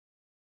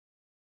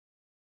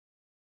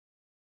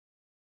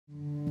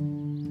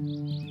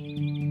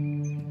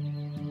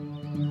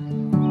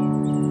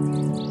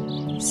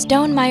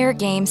Stonemaier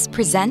Games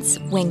presents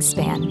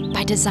Wingspan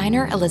by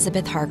designer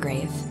Elizabeth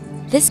Hargrave.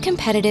 This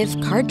competitive,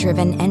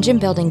 card-driven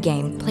engine-building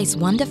game plays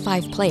 1 to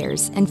 5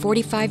 players in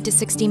 45 to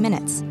 60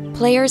 minutes.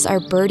 Players are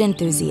bird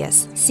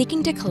enthusiasts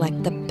seeking to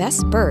collect the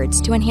best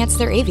birds to enhance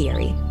their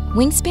aviary.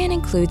 Wingspan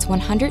includes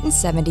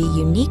 170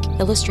 unique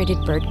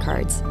illustrated bird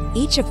cards,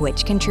 each of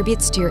which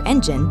contributes to your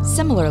engine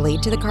similarly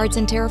to the cards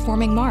in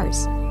Terraforming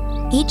Mars.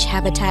 Each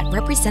habitat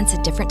represents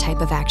a different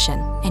type of action,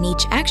 and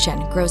each action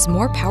grows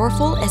more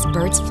powerful as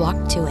birds flock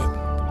to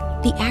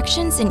it. The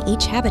actions in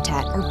each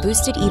habitat are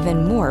boosted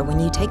even more when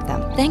you take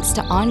them, thanks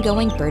to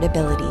ongoing bird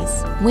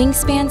abilities.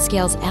 Wingspan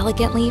scales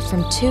elegantly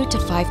from 2 to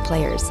 5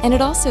 players, and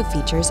it also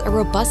features a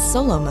robust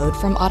solo mode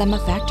from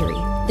Automa Factory.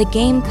 The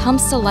game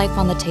comes to life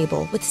on the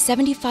table with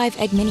 75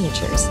 egg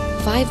miniatures,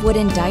 5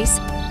 wooden dice,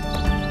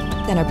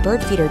 and a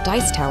bird feeder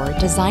dice tower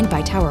designed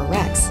by Tower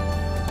Rex,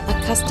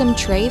 a custom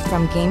tray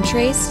from Game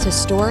Trays to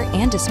store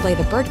and display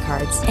the bird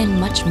cards, and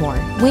much more.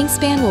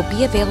 Wingspan will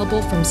be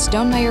available from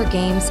Stonemaier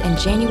Games in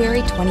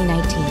January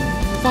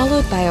 2019,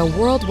 followed by a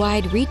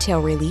worldwide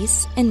retail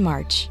release in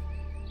March.